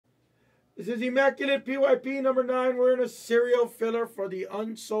This is Immaculate PYP number 9. We're in a serial filler for the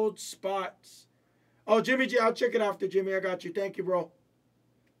unsold spots. Oh, Jimmy G, I'll check it after, Jimmy. I got you. Thank you, bro.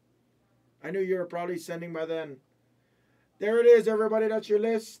 I knew you were probably sending by then. There it is, everybody. That's your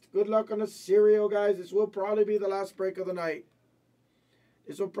list. Good luck on the serial, guys. This will probably be the last break of the night.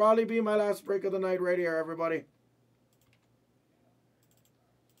 This will probably be my last break of the night right here, everybody.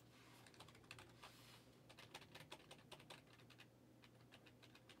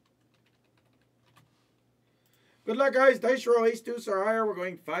 Good luck, guys. Dice roll, ace, deuce, or higher. We're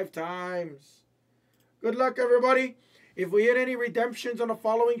going 5 times. Good luck, everybody. If we hit any redemptions on the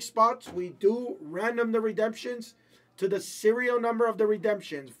following spots, we do random the redemptions to the serial number of the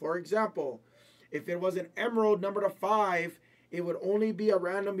redemptions. For example, if it was an emerald number to 5, it would only be a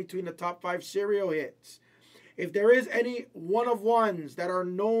random between the top 5 serial hits. If there is any one of ones that are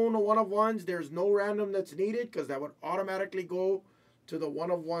known one of ones, there's no random that's needed because that would automatically go to the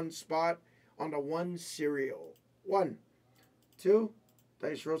one of one spot on the one serial. 1, 2,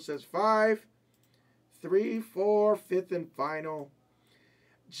 dice roll says 5, 3, 4, 5th and final.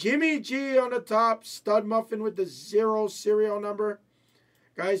 Jimmy G on the top, stud muffin with the 0 serial number.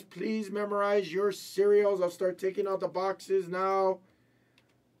 Guys, please memorize your serials. I'll start taking out the boxes now.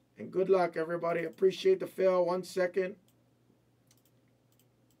 And good luck, everybody. Appreciate the fill. 1 second.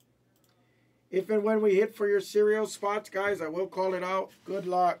 If and when we hit for your serial spots, guys, I will call it out. Good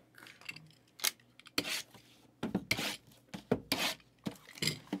luck.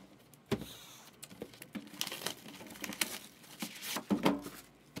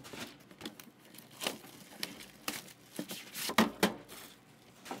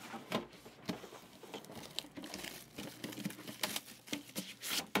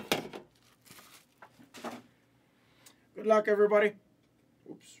 Good luck, everybody.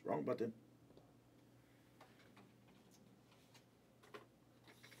 Oops, wrong button.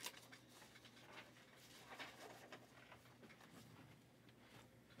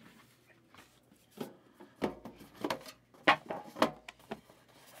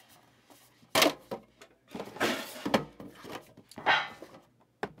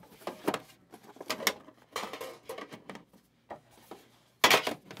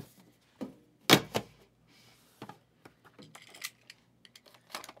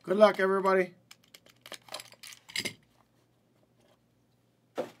 Good luck, everybody.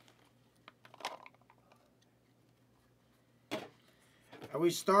 Are we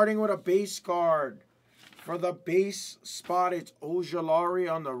starting with a base card? For the base spot, it's Ojulari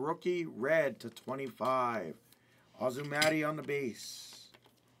on the rookie, red to 25. Azumati on the base.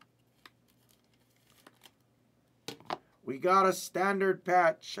 We got a standard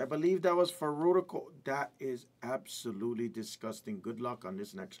patch. I believe that was for Rudico. That is absolutely disgusting. Good luck on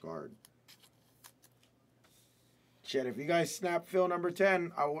this next card. Shit, if you guys snap fill number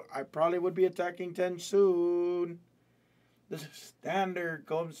 10, I probably would be attacking 10 soon. The standard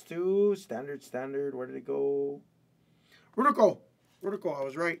comes to standard. Where did it go? Rudico, I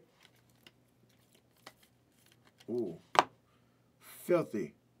was right. Ooh,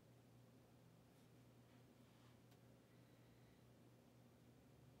 filthy.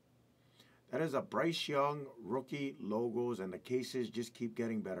 That is a Bryce Young rookie logos, and the cases just keep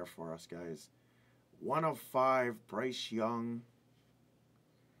getting better for us, guys. 1 of 5, Bryce Young.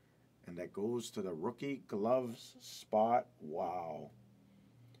 And that goes to the rookie gloves spot. Wow.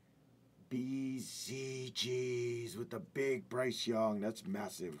 BZGs with the big Bryce Young. That's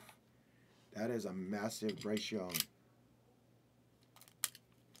massive. That is a massive Bryce Young.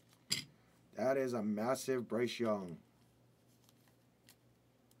 That is a massive Bryce Young.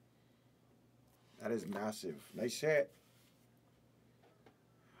 That is massive. Nice hit.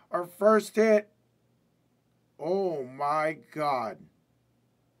 Our first hit. Oh my God.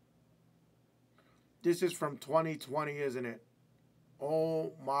 This is from 2020, isn't it?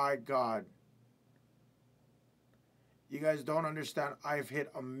 Oh my God. You guys don't understand. I've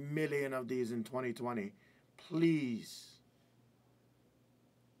hit a million of these in 2020. Please.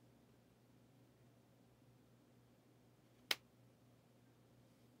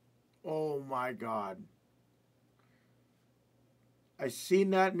 Oh my God. I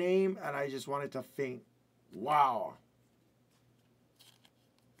seen that name and I just wanted to faint. Wow.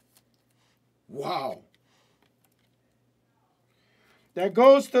 Wow. That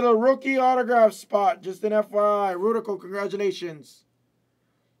goes to the rookie autograph spot. Just an FYI. Rudico, congratulations.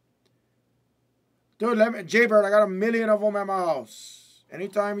 Dude, J-Bird, I got a million of them at my house.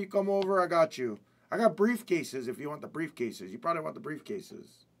 Anytime you come over, I got you. I got briefcases if you want the briefcases. You probably want the briefcases.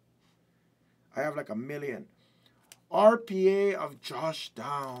 I have like a million. RPA of Josh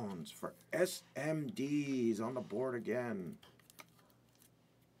Downs for SMDs on the board again.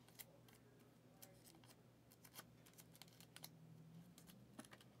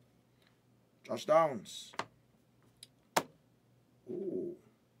 Touchdowns. Ooh.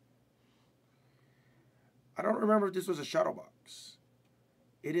 I don't remember if this was a shadow box.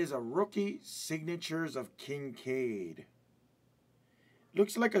 It is a rookie signatures of Kincaid.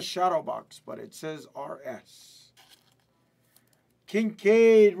 Looks like a shadow box, but it says RS.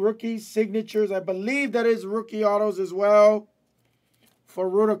 Kincaid rookie signatures. I believe that is rookie autos as well for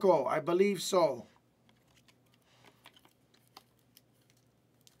Rudico. I believe so.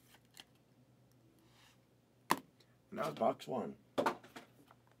 Now it's box one.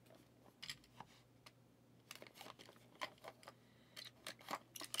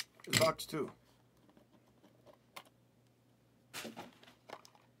 It's box two.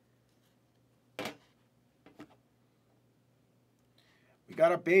 We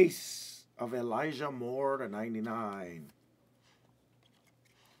got a base of Elijah Moore to 99.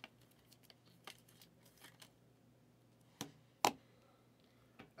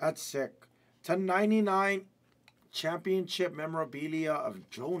 That's sick. To 99 championship memorabilia of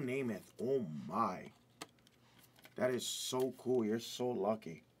Joe Namath. Oh my. That is so cool. You're so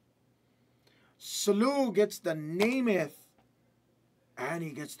lucky. Salou gets the Namath. And he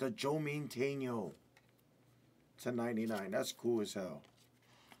gets the Joe Montano. To 99. That's cool as hell.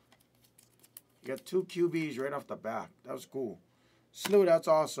 You got 2 QBs right off the bat. That was cool. Salou, that's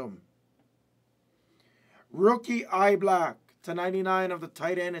awesome. Rookie eye black. To 99 of the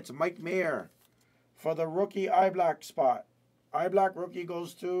tight end. It's Mike Mayer. For the rookie eye black spot. Eye black rookie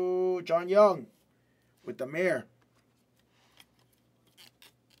goes to John Young with the Mayor.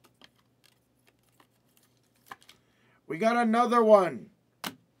 We got another one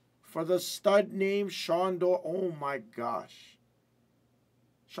for the stud named Sean Doyle. Oh my gosh.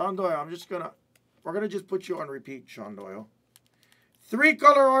 Sean Doyle, we're going to just put you on repeat, Sean Doyle.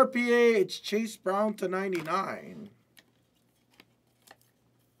 3-color RPA, it's Chase Brown to 99.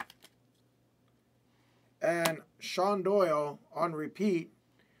 And Sean Doyle, on repeat,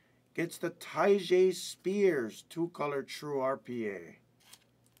 gets the Tyjae Spears 2-color true RPA.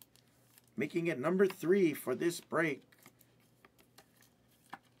 Making it number 3 for this break.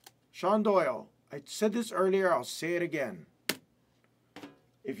 Sean Doyle, I said this earlier, I'll say it again.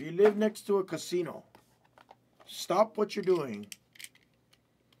 If you live next to a casino, stop what you're doing.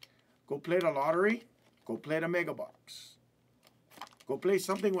 Go play the lottery. Go play the mega box. Go play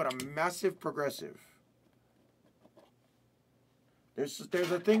something with a massive progressive.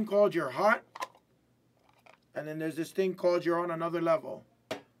 There's a thing called you're hot, and then there's this thing called you're on another level.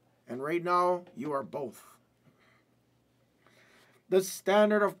 And right now, you are both. The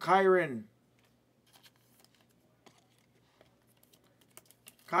standard of Kyron.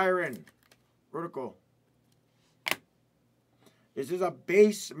 Kyron. Vertical. This is a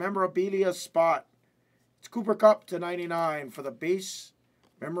base memorabilia spot. It's Cooper Kupp to 99 for the base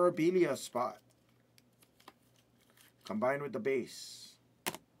memorabilia spot. Combined with the base.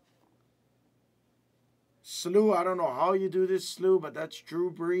 Salou, I don't know how you do this, Salou, but that's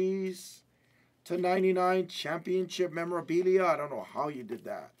Drew Brees to 99 championship memorabilia. I don't know how you did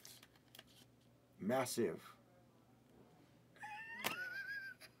that. Massive.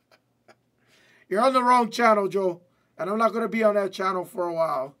 You're on the wrong channel, Joe. And I'm not going to be on that channel for a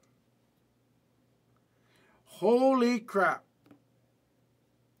while. Holy crap.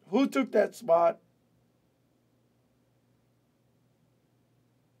 Who took that spot?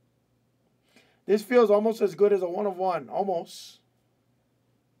 This feels almost as good as a 1 of 1. Almost.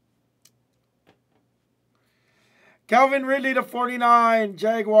 Calvin Ridley to 49.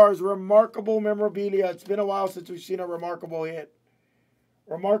 Jaguars. Remarkable memorabilia. It's been a while since we've seen a remarkable hit.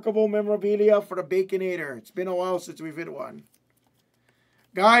 Remarkable memorabilia for the Baconator. It's been a while since we've hit one.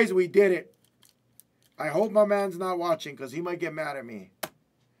 Guys, we did it. I hope my man's not watching because he might get mad at me.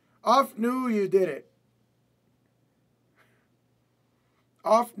 Off knew you did it.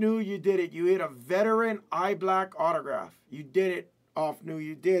 Off knew you did it. You hit a veteran eye black autograph. You did it. Off knew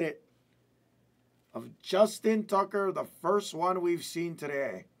you did it. Of Justin Tucker, the first one we've seen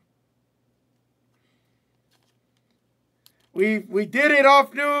today. We did it,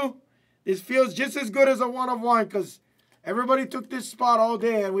 Off knew. This feels just as good as a 1 of 1 because everybody took this spot all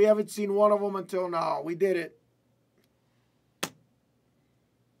day and we haven't seen one of them until now. We did it.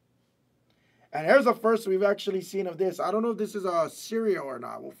 And here's the first we've actually seen of this. I don't know if this is a serial or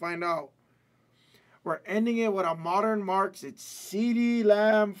not. We'll find out. We're ending it with a modern marks. It's CeeDee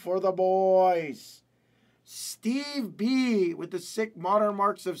Lamb for the boys. Steve B with the sick modern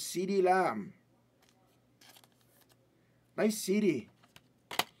marks of CeeDee Lamb. Nice CD.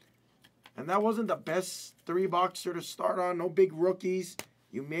 And that wasn't the best 3-boxer to start on. No big rookies.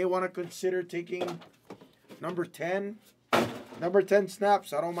 You may want to consider taking number 10. Number 10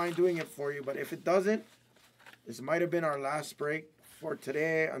 snaps. I don't mind doing it for you. But if it doesn't, this might have been our last break for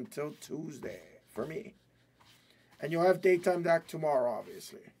today until Tuesday for me. And you'll have daytime deck tomorrow,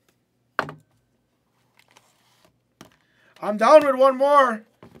 obviously. I'm down with one more.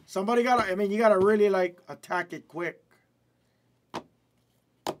 Somebody gotta, I mean, you gotta really like attack it quick.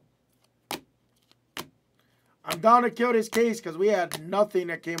 I'm down to kill this case because we had nothing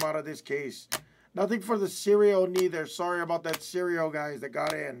that came out of this case. Nothing for the cereal neither. Sorry about that cereal, guys, that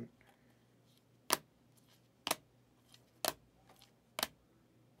got in.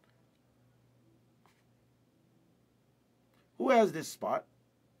 Who has this spot?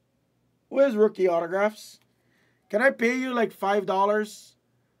 Who has rookie autographs? Can I pay you like $5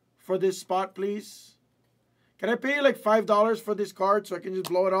 for this spot, please? Can I pay you like $5 for this card so I can just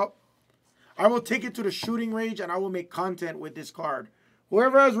blow it up? I will take it to the shooting range and I will make content with this card. Who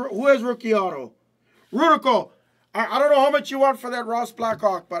has rookie auto? Rudico. I don't know how much you want for that Ross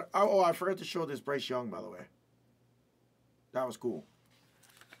Blackhawk, but oh, I forgot to show this Bryce Young, by the way. That was cool.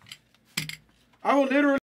 I will literally